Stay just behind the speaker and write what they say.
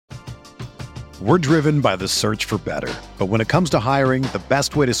We're driven by the search for better. But when it comes to hiring, the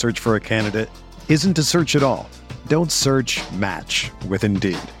best way to search for a candidate isn't to search at all. Don't search, match with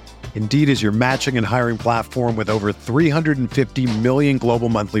Indeed. Indeed is your matching and hiring platform with over 350 million global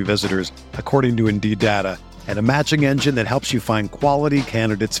monthly visitors, according to Indeed data, and a matching engine that helps you find quality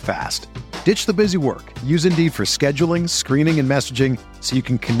candidates fast. Ditch the busy work. Use Indeed for scheduling, screening, and messaging so you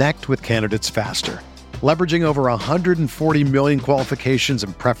can connect with candidates faster. Leveraging over 140 million qualifications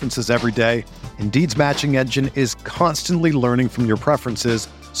and preferences every day, Indeed's matching engine is constantly learning from your preferences,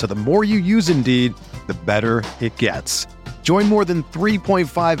 so the more you use Indeed, the better it gets. Join more than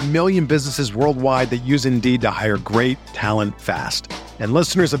 3.5 million businesses worldwide that use Indeed to hire great talent fast. And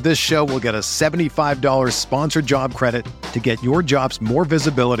listeners of this show will get a $75 sponsored job credit to get your jobs more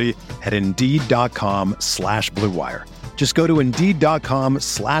visibility at Indeed.com/Blue Wire. Just go to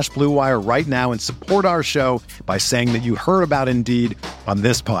Indeed.com/Blue Wire right now and support our show by saying that you heard about Indeed on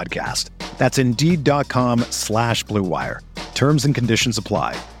this podcast. That's Indeed.com/Blue Wire. Terms and conditions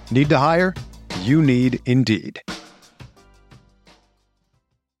apply. Need to hire? You need Indeed.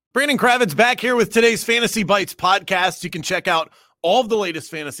 Brandon Kravitz back here with today's Fantasy Bites podcast. You can check out all of the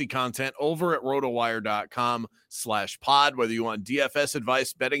latest fantasy content over at rotowire.com/pod. Whether you want DFS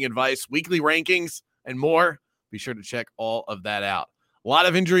advice, betting advice, weekly rankings, and more, be sure to check all of that out. A lot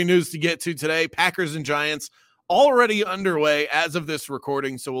of injury news to get to today. Packers and Giants already underway as of this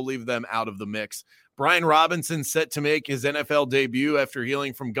recording, so we'll leave them out of the mix. Brian Robinson set to make his NFL debut after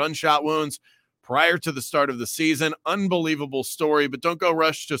healing from gunshot wounds prior to the start of the season. Unbelievable story, but don't go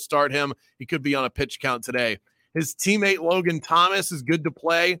rush to start him. He could be on a pitch count today. His teammate Logan Thomas is good to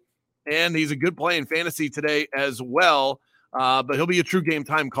play, and he's a good play in fantasy today as well. But he'll be a true game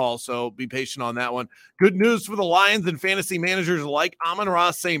time call, so be patient on that one. Good news for the Lions and fantasy managers like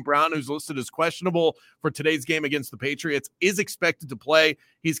Amon-Ra St. Brown, who's listed as questionable for today's game against the Patriots, is expected to play.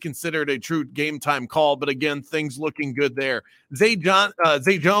 He's considered a true game time call, but again, things looking good there. Zay Jones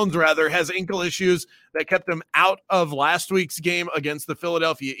has ankle issues that kept him out of last week's game against the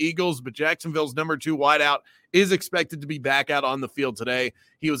Philadelphia Eagles, but Jacksonville's number 2 wideout is expected to be back out on the field today.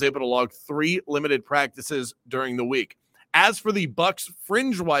 He was able to log 3 limited practices during the week. As for the Bucs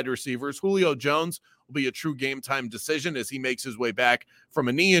fringe wide receivers, Julio Jones will be a true game time decision as he makes his way back from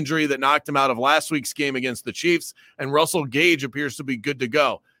a knee injury that knocked him out of last week's game against the Chiefs, and Russell Gage appears to be good to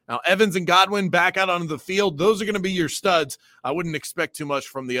go. Now, Evans and Godwin back out onto the field. Those are going to be your studs. I wouldn't expect too much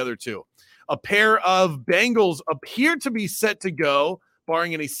from the other two. A pair of Bengals appear to be set to go,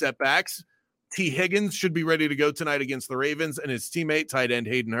 barring any setbacks. T. Higgins should be ready to go tonight against the Ravens, and his teammate, tight end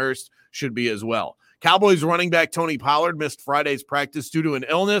Hayden Hurst, should be as well. Cowboys running back Tony Pollard missed Friday's practice due to an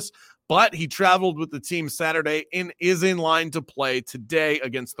illness, but he traveled with the team Saturday and is in line to play today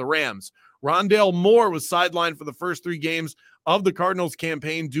against the Rams. Rondale Moore was sidelined for the first 3 games of the Cardinals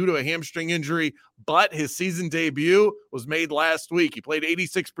campaign due to a hamstring injury, but his season debut was made last week. He played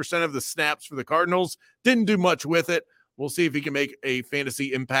 86% of the snaps for the Cardinals, didn't do much with it. We'll see if he can make a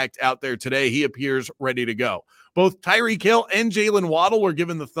fantasy impact out there today. He appears ready to go. Both Tyreek Hill and Jalen Waddle were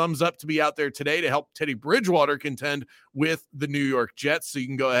given the thumbs up to be out there today to help Teddy Bridgewater contend with the New York Jets. So you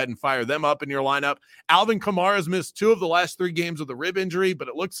can go ahead and fire them up in your lineup. Alvin Kamara's missed 2 of the last 3 games with a rib injury, but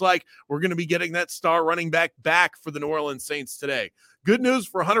it looks like we're going to be getting that star running back for the New Orleans Saints today. Good news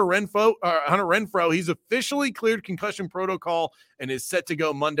for Hunter Renfrow. He's officially cleared concussion protocol and is set to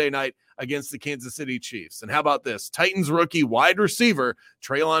go Monday night against the Kansas City Chiefs. And how about this? Titans rookie wide receiver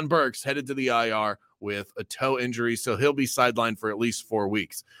Treylon Burks headed to the IR with a toe injury, so he'll be sidelined for at least 4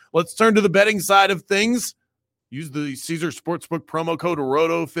 weeks. Let's turn to the betting side of things. Use the Caesar Sportsbook promo code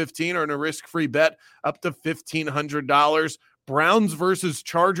ROTO15 or earn a risk-free bet up to $1,500. Browns versus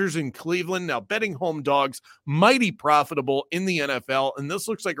Chargers in Cleveland. Now, betting home dogs, mighty profitable in the NFL, and this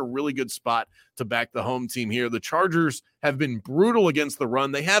looks like a really good spot to back the home team here. The Chargers have been brutal against the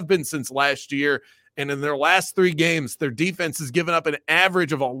run. They have been since last year, and in their last 3 games, their defense has given up an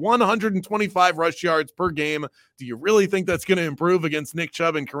average of 125 rush yards per game. Do you really think that's going to improve against Nick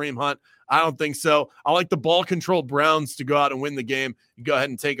Chubb and Kareem Hunt? I don't think so. I like the ball-controlled Browns to go out and win the game. You go ahead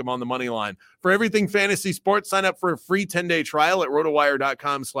and take them on the money line. For everything fantasy sports, sign up for a free 10-day trial at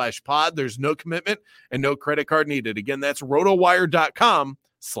rotowire.com/pod. There's no commitment and no credit card needed. Again, that's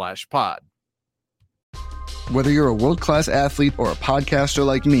rotowire.com/pod. Whether you're a world-class athlete or a podcaster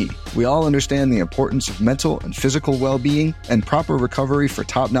like me, we all understand the importance of mental and physical well-being and proper recovery for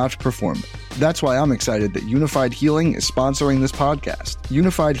top-notch performance. That's why I'm excited that Unified Healing is sponsoring this podcast.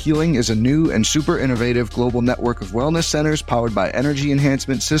 Unified Healing is a new and super innovative global network of wellness centers powered by Energy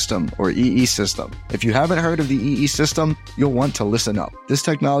Enhancement System, or EE System. If you haven't heard of the EE System, you'll want to listen up. This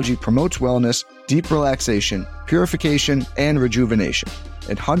technology promotes wellness, deep relaxation, purification, and rejuvenation.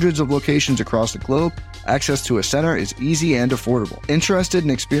 In hundreds of locations across the globe, access to a center is easy and affordable. Interested in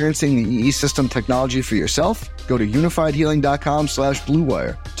experiencing the EE System technology for yourself? Go to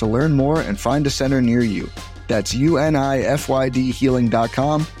unifiedhealing.com/bluewire to learn more and find a center near you. That's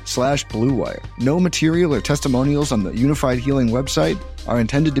unifydhealing.com/bluewire. No material or testimonials on the Unified Healing website are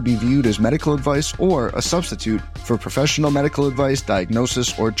intended to be viewed as medical advice or a substitute for professional medical advice,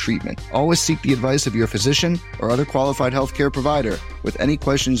 diagnosis, or treatment. Always seek the advice of your physician or other qualified healthcare provider with any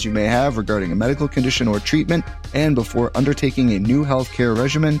questions you may have regarding a medical condition or treatment and before undertaking a new healthcare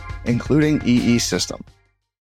regimen, including EE System.